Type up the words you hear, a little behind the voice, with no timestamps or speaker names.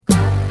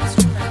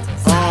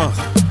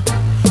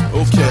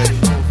Okay.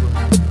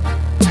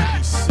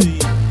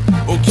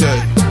 Okay.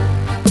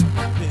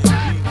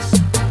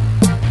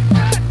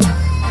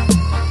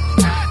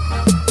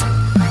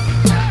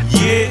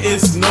 Yeah,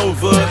 it's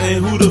Nova,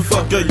 and who the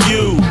fuck are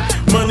you?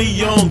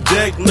 Money on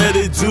deck, let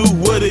it do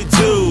what it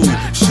do.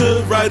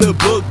 Should write a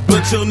book,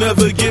 but you'll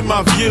never get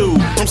my view.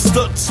 I'm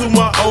stuck to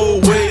my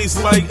old ways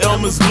like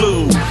Elmer's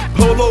glue.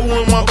 Polo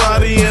on my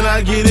body and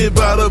I get it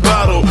by the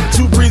bottle.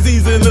 Two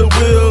breezies in the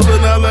wheel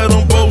and I let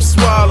them both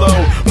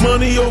swallow.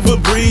 Money over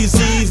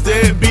breezies,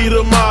 that be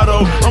the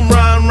motto. I'm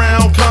riding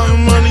around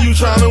counting money, you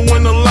tryna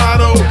win the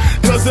lotto.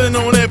 Cuzin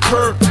on that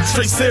perk,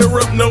 straight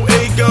syrup, no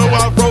ego.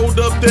 I rolled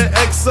up that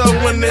XO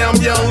and now I'm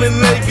yelling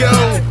Lego.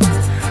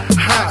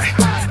 Hot,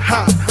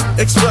 hot,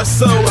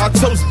 espresso, I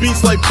toast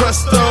beats like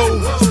presto.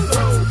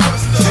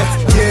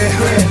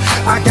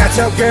 Yeah, I got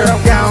your girl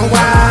gone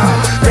wild,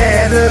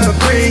 bad little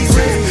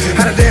breezy,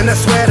 hotter than a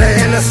sweater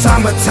in the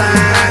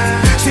summertime.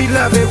 She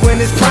love it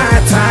when it's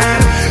prime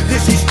time.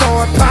 Then she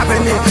start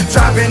popping it,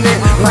 dropping it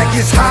like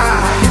it's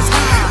hot.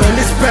 And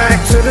it's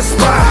back to the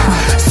spot.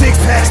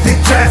 6-pack, stick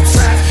traps,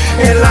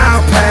 and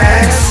loud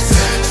packs.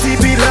 She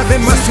be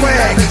loving my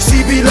swag,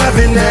 she be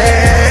loving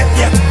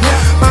that.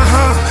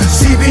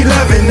 She be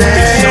loving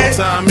that.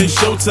 It's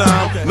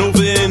showtime,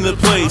 Nova in the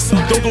place.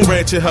 Don't go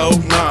ratchet, ho,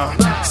 nah.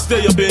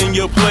 Stay up in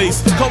your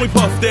place. Call me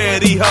Puff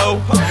Daddy,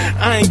 ho.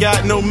 I ain't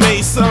got no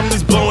mace, I'm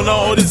just blowing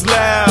all this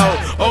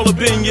loud. All up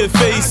in your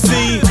face,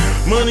 see.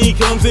 Money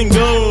comes and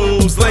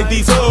goes like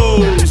these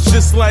hoes,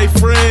 just like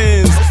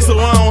friends. So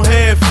I don't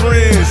have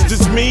friends,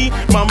 just me,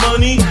 my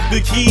money,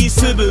 the keys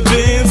to the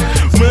Benz.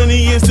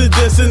 Money is the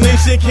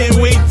destination, can't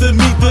wait to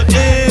meet the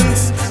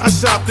ends. I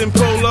shopped in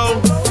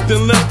Polo,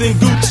 then left in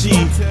Gucci.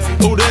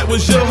 Oh, that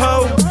was your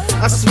hoe?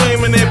 I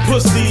swam in that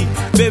pussy,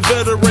 that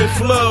veteran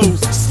flows.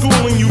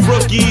 Schooling you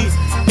rookie,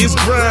 it's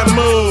grind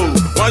mode.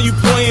 Why you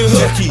playing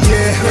hooky?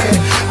 Yeah,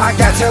 I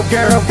got your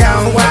girl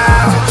gone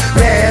wild,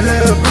 bad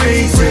little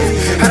breezy,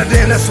 hotter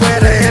than a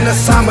sweater in the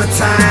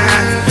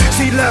summertime.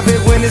 She love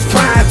it when it's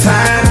prime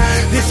time.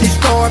 Then she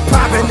start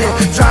popping it,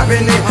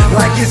 dropping it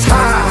like it's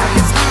hot.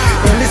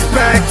 And it's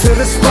back to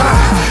the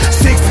spot.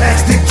 6-pack,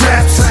 stick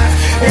traps,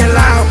 and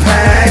loud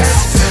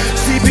packs.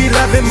 She be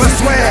loving my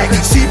swag,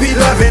 she be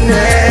loving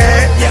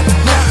that.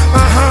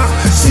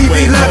 She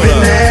be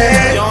loving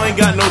that. Y'all ain't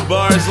got no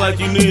bars like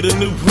you need a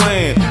new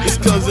plan. It's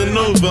Cuzin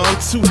Nova, I'm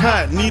too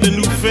hot, need a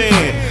new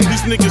fan.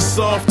 These niggas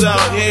soft out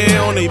here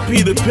on they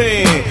Peter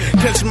Pan.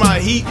 Catch my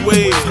heat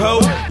wave,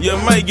 ho, you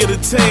might get a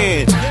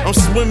tan. I'm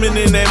swimming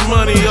in that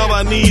money, all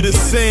I need is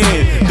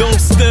sand. Don't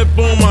step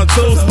on my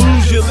toes,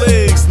 lose your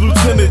legs,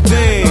 Lieutenant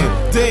Dan.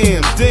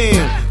 Damn,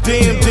 damn,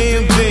 damn,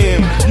 damn,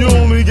 damn. You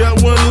only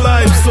got one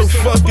life, so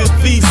fuck a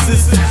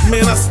thesis.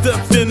 Man, I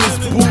stepped in this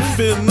booth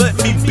and let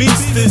me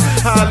beast this.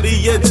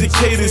 Highly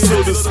educated,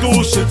 so the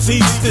school should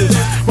teach this.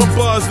 My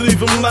bars leave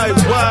them like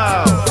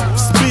wow,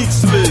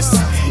 speechless.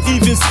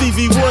 Even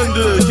Stevie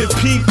Wonder can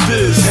peep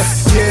this.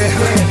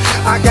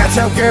 Yeah, I got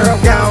your girl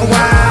gone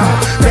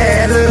wild,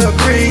 bad little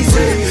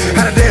breezy,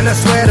 hotter than a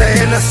sweater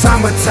in the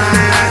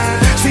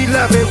summertime. She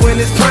love it when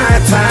it's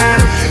prime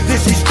time. Then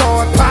she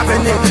start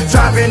popping it,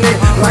 dropping it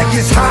like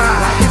it's hot.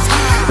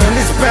 And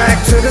it's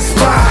back to the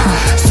spot.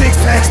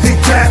 6-pack,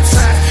 stick traps,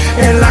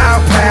 and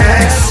loud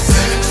packs.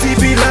 She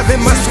be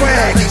loving my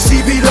swag, she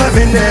be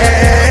loving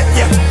that.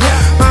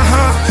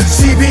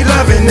 She be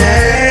loving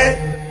that.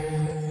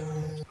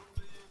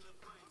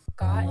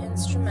 Got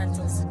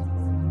instrumentals.